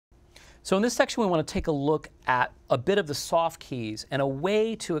So in this section, we want to take a look at a bit of the soft keys and a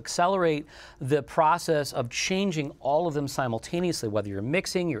way to accelerate the process of changing all of them simultaneously, whether you're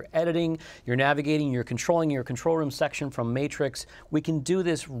mixing, you're editing, you're navigating, you're controlling your control room section from Matrix. We can do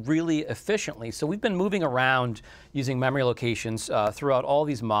this really efficiently. So we've been moving around using memory locations throughout all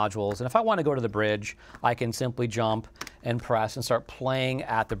these modules. And if I want to go to the bridge, I can simply jump and press and start playing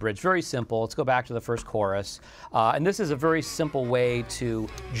at the bridge. Very simple. Let's go back to the first chorus. And this is a very simple way to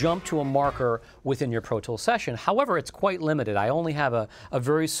jump to a marker within your Pro Tools session. However, it's quite limited. I only have a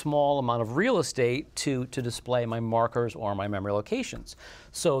very small amount of real estate to display my markers or my memory locations.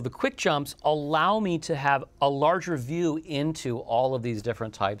 So the quick jumps allow me to have a larger view into all of these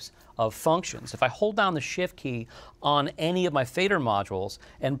different types of functions. If I hold down the Shift key on any of my fader modules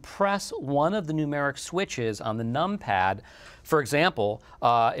and press one of the numeric switches on the numpad, for example,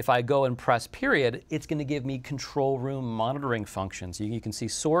 if I go and press period, it's going to give me control room monitoring functions. You can see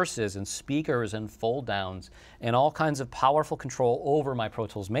sources and speakers and fold downs and all kinds of powerful control over my Pro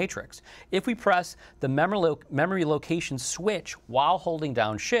Tools Matrix. If we press the memory location switch while holding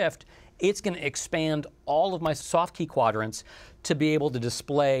down Shift, it's going to expand all of my soft key quadrants to be able to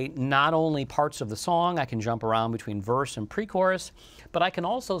display not only parts of the song. I can jump around between verse and pre-chorus, but I can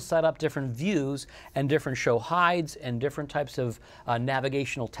also set up different views and different show hides and different types of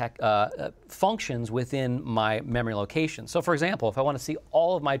navigational functions within my memory location. So for example, if I want to see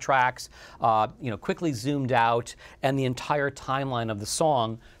all of my tracks quickly zoomed out and the entire timeline of the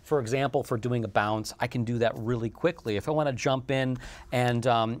song, for example, for doing a bounce, I can do that really quickly. If I want to jump in and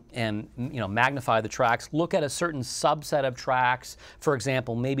magnify the tracks, look at a certain subset of tracks, for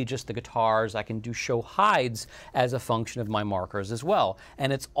example, maybe just the guitars, I can do show hides as a function of my markers as well.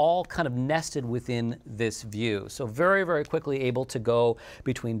 And it's all kind of nested within this view. So very, very quickly able to go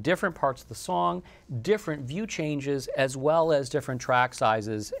between different parts of the song, different view changes, as well as different track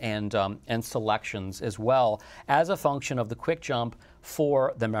sizes and selections as well as a function of the quick jump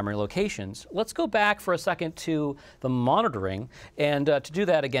for the memory locations. Let's go back for a second to the monitoring, and to do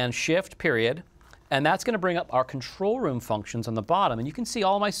that again, Shift period, and that's going to bring up our control room functions on the bottom. And you can see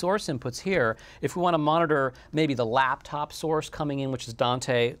all my source inputs here. If we want to monitor maybe the laptop source coming in, which is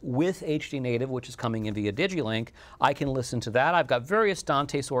Dante, with HD Native, which is coming in via DigiLink, I can listen to that. I've got various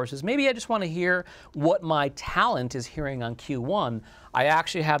Dante sources. Maybe I just want to hear what my talent is hearing on Q1. I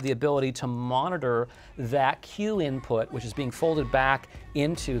actually have the ability to monitor that Q input, which is being folded back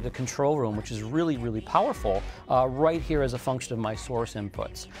into the control room, which is really, really powerful, right here as a function of my source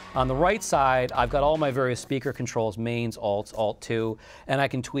inputs. On the right side, I've got all my various speaker controls, mains, alts, alt2, and I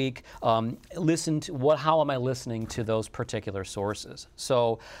can tweak, how am I listening to those particular sources.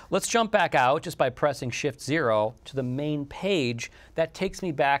 So let's jump back out just by pressing Shift-0 to the main page. That takes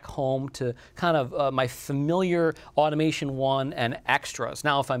me back home to kind of my familiar Automation 1 and extras.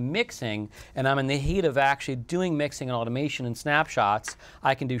 Now, if I'm mixing and I'm in the heat of actually doing mixing and automation and snapshots,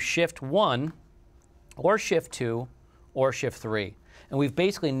 I can do Shift-1 or Shift-2 or Shift-3. And we've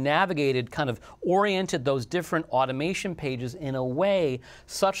basically navigated, kind of oriented those different automation pages in a way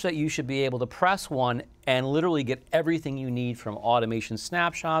such that you should be able to press one and literally get everything you need from automation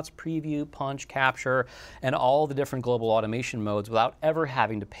snapshots, preview, punch, capture, and all the different global automation modes without ever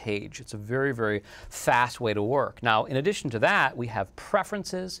having to page. It's a very, very fast way to work. Now, in addition to that, we have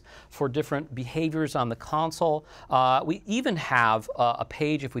preferences for different behaviors on the console. We even have a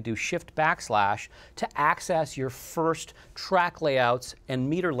page, if we do Shift \, to access your first track layouts and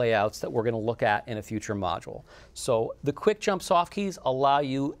meter layouts that we're going to look at in a future module. So the quick jump soft keys allow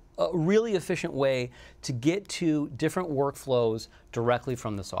you a really efficient way to get to different workflows directly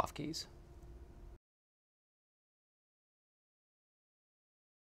from the soft keys.